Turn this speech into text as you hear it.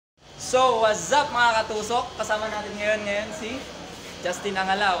So, what's up mga katusok? Kasama natin ngayon si Justin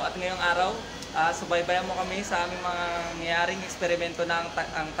Angalaw. At ngayong araw, subaybayan mo kami sa aming mga nangyayaring eksperimento na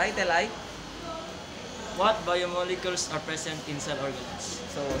ang title ay What biomolecules are present in cell organelles?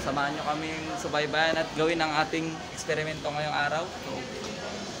 So, samahan nyo kaming subaybayan at gawin ang ating eksperimento ngayong araw. So,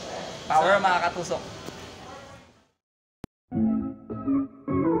 power mga katusok!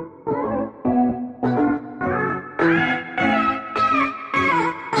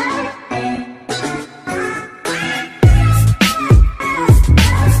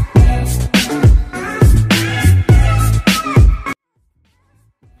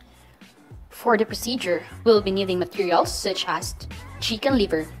 For the procedure, we'll be needing materials such as chicken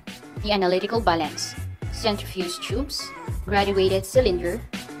liver, the analytical balance, centrifuge tubes, graduated cylinder,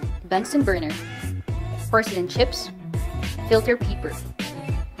 Bunsen burner, porcelain chips, filter paper,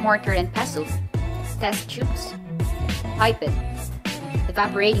 mortar and pestle, test tubes, pipette,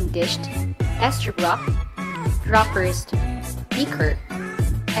 evaporating dish, test tube rock, droppers, beaker,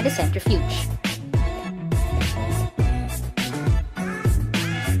 and a centrifuge.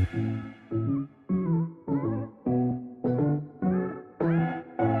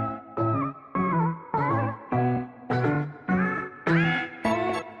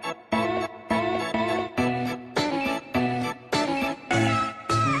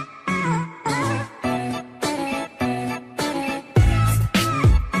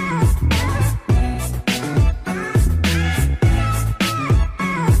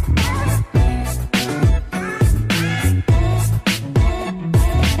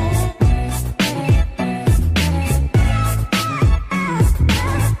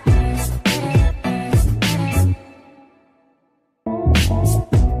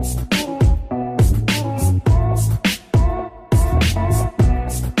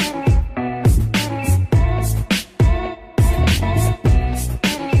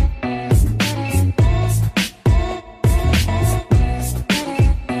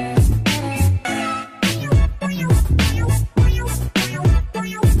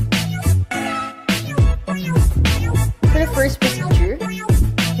 First procedure,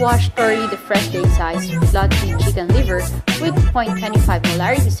 wash thoroughly the freshly excised blood-free chicken liver with 0.25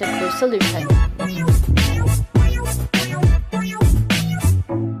 molarity sucrose solution.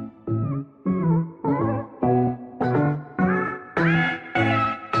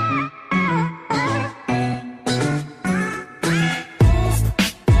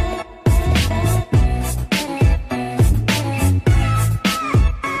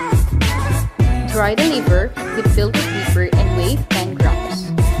 Dry the liver with filter paper and weigh 10 grams.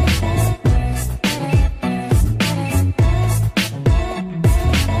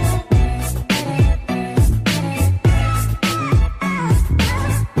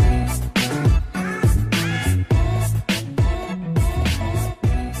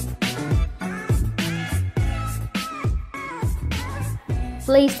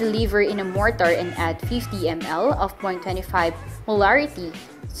 Place the liver in a mortar and add 50 ml of 0.25 molarity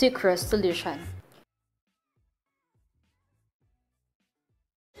sucrose solution.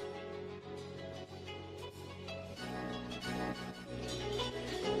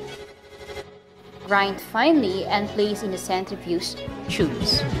 Grind finely and place in the centrifuge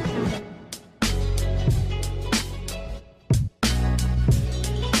tubes.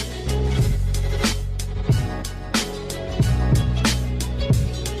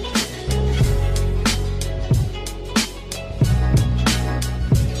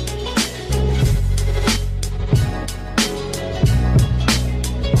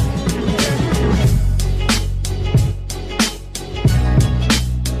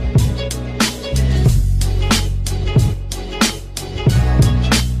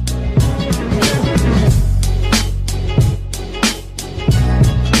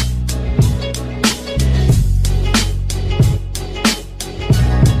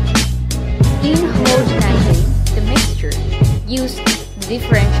 Use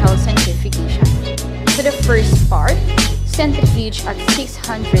differential centrifugation. For the first part, centrifuge at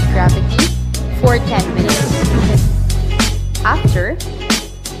 600 gravity for 10 minutes. After,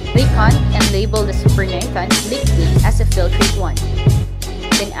 decant and label the supernatant liquid as a filtrate one.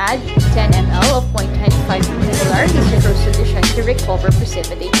 Then add 10 ml of 0.25 molarity sucrose solution to recover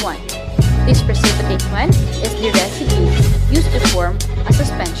precipitate 1. This precipitate 1 is the residue used to form a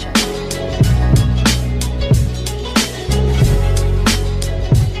suspension.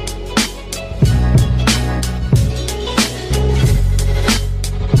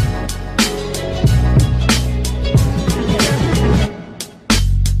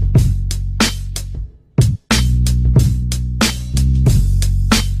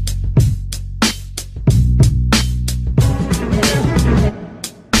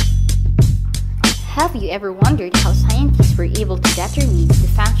 Have you ever wondered how scientists were able to determine the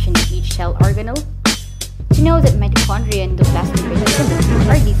function of each cell organelle? To know that mitochondria and endoplasmic reticulum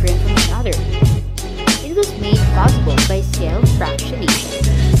are different from each other. It was made possible by cell fractionation.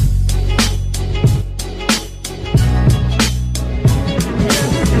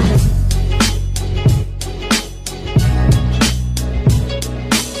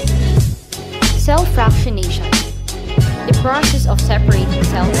 Cell fractionation, the process of separating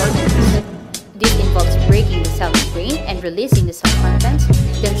cell organelles. This involves breaking the cell membrane and releasing the cell contents,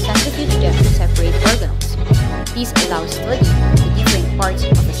 then centrifuge them to separate organelles. This allows study the different parts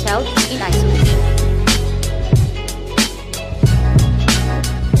of a cell in isolation.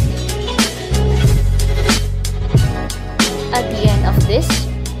 At the end of this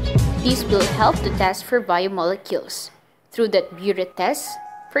will help to test for biomolecules through that Buret test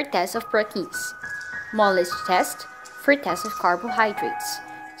for test of proteins, Mollage test for test of carbohydrates,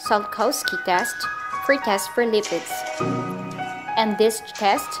 Salkowski test for test for lipids, and this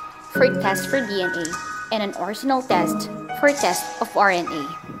test for test for DNA, and an Orsinol test for test of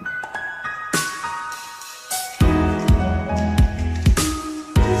RNA.